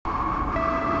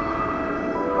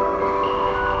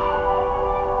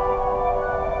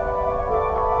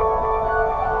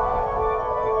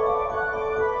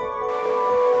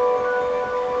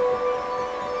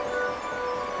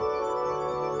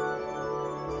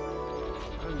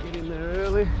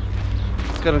really.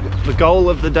 The goal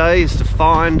of the day is to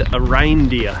find a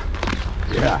reindeer.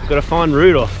 Yeah. Got to find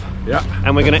Rudolph. Yeah.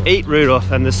 And we're going to eat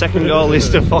Rudolph, and the second goal is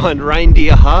to find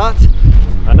reindeer heart.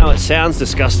 I know it sounds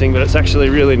disgusting, but it's actually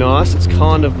really nice. It's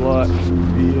kind of like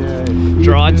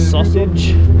dried sausage.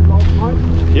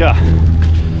 Yeah.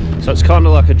 So it's kind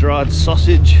of like a dried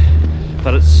sausage,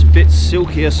 but it's a bit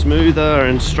silkier, smoother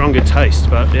and stronger taste.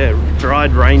 But yeah,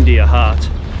 dried reindeer heart.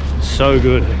 So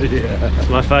good. Yeah. It's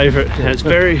my favourite, and it's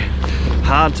very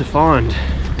hard to find.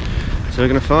 So we're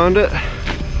going to find it.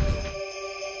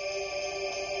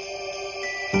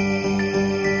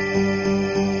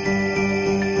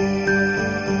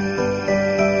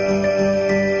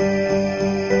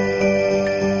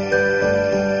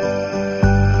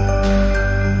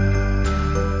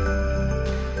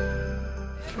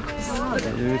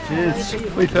 There it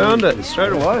is. We found it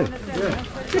straight away. Yeah.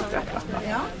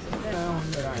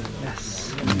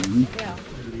 Yes.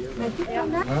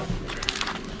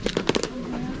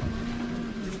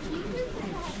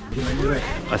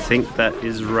 I think that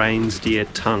is reindeer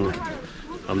tongue.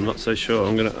 I'm not so sure.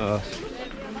 I'm going to ask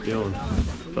Bjørn.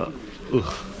 But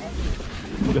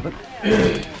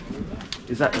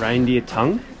is that reindeer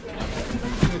tongue?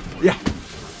 Yeah.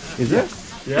 Is it?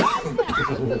 Yeah.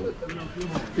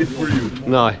 It's for you.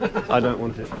 No, I don't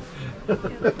want it.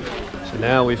 So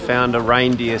now we've found a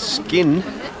reindeer skin.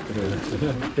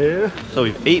 Yeah. So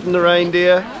we've eaten the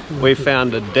reindeer, we've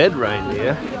found a dead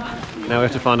reindeer. Now we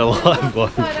have to find a live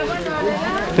one.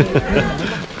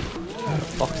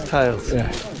 Foxtails. Yeah.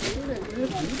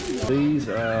 These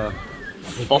are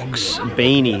fox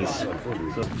beanies.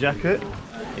 So the jacket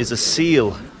is a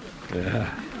seal. Yeah.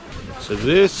 So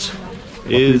this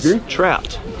is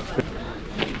trout.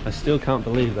 I still can't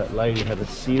believe that lady had a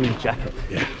seal jacket.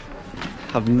 Yeah.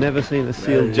 I've never seen a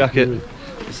seal jacket.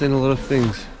 I've seen a lot of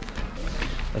things.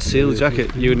 A seal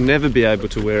jacket, you would never be able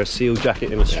to wear a seal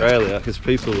jacket in Australia because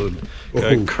people would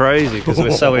go crazy because we're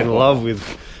so in love with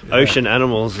ocean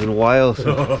animals and whales.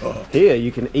 Here you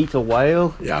can eat a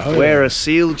whale, wear a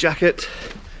seal jacket,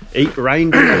 eat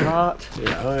reindeer heart.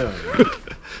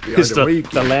 It's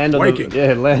the land of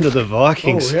the, land of the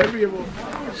Vikings.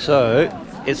 So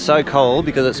it's so cold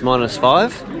because it's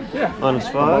 -5. Yeah.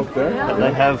 -5. But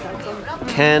they have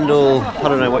candle, I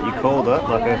don't know what you call that,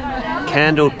 like a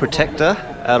candle protector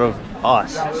out of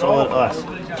ice, solid ice.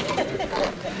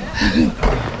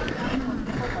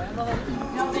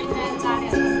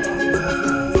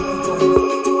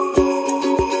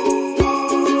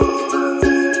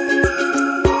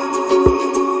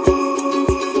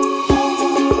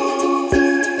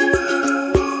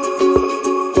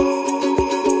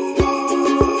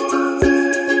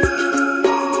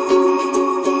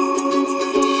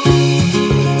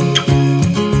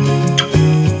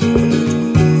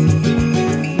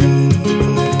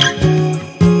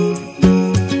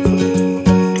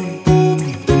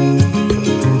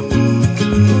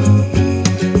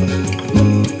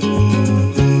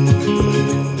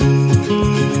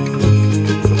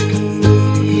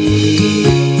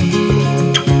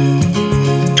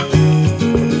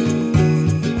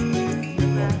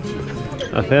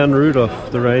 I found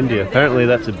Rudolph the reindeer. Apparently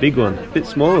that's a big one. A bit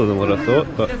smaller than what I thought,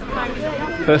 but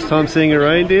first time seeing a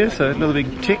reindeer, so another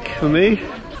big tick for me.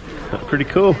 Pretty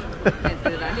cool.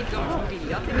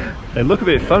 They look a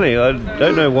bit funny. I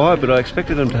don't know why, but I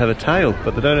expected them to have a tail,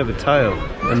 but they don't have a tail.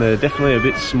 And they're definitely a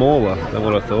bit smaller than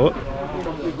what I thought.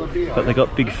 But they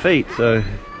got big feet, so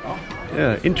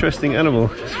yeah, interesting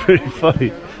animal. It's pretty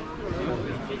funny.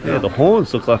 Yeah, the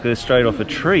horns look like they're straight off a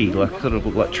tree, like sort of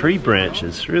look like tree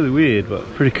branches. Really weird, but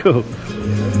pretty cool.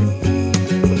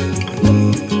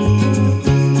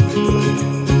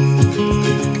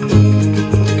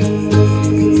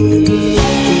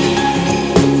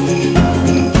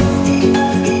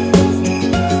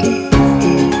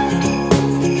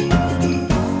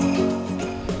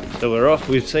 So we're off.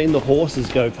 We've seen the horses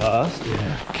go past,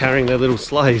 carrying their little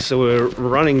sleighs, so we're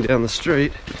running down the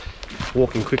street.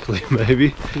 Walking quickly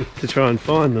maybe to try and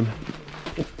find them.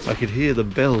 I could hear the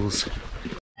bells.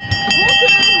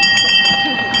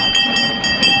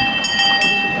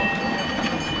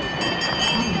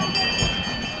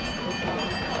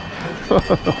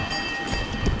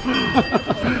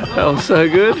 That was so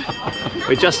good.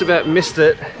 We just about missed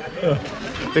it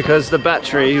because the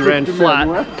battery ran flat.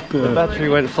 The battery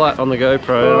went flat on the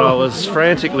GoPro and I was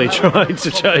frantically trying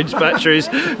to change batteries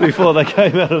before they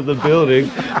came out of the building,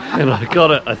 and I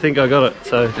got it. I think I got it,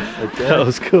 so that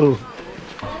was cool.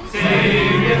 Sing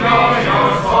it, draw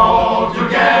your soul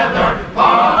together.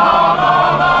 La la la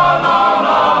la la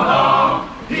la la.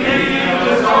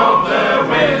 Healers of the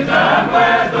wind and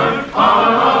weather. La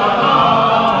la la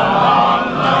la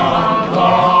la la.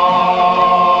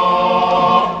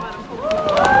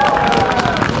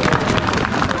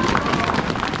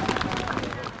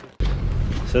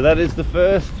 that is the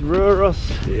first Røros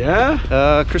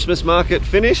Christmas market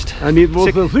finished. And it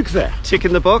was a success. Tick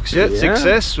in the box, yeah,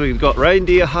 success. We got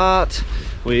reindeer heart,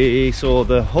 we saw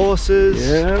the horses,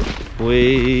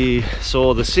 we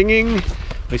saw the singing,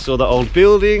 we saw the old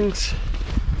buildings.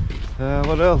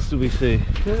 What else did we see?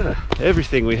 Yeah.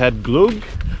 Everything. We had glug.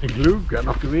 Glug and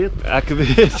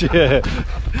akkevitt,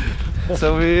 yeah.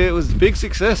 So it was a big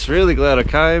success. Really glad I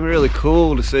came. Really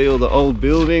cool to see all the old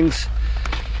buildings.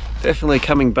 Definitely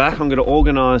coming back. I'm going to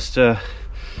organise to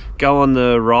go on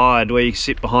the ride where you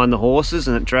sit behind the horses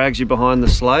and it drags you behind the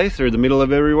sleigh through the middle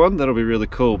of everyone. That'll be really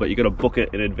cool, but you got to book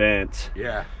it in advance.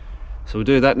 Yeah. So we'll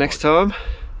do that next time.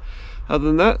 Other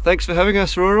than that, thanks for having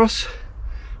us, Røros.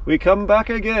 We come back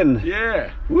again.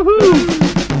 Yeah. Woohoo!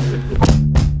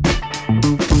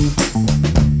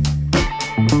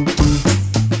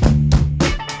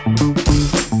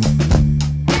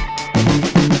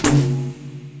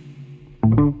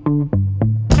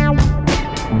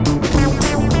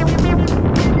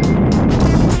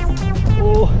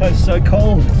 That's so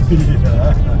cold.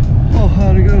 Oh,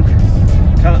 how'd it go?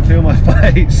 Can't feel my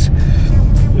face.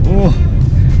 Oh,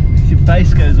 your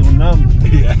face goes all numb.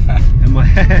 Yeah. And my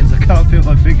hands, I can't feel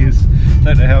my fingers.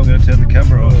 Don't know how I'm going to turn the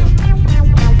camera off.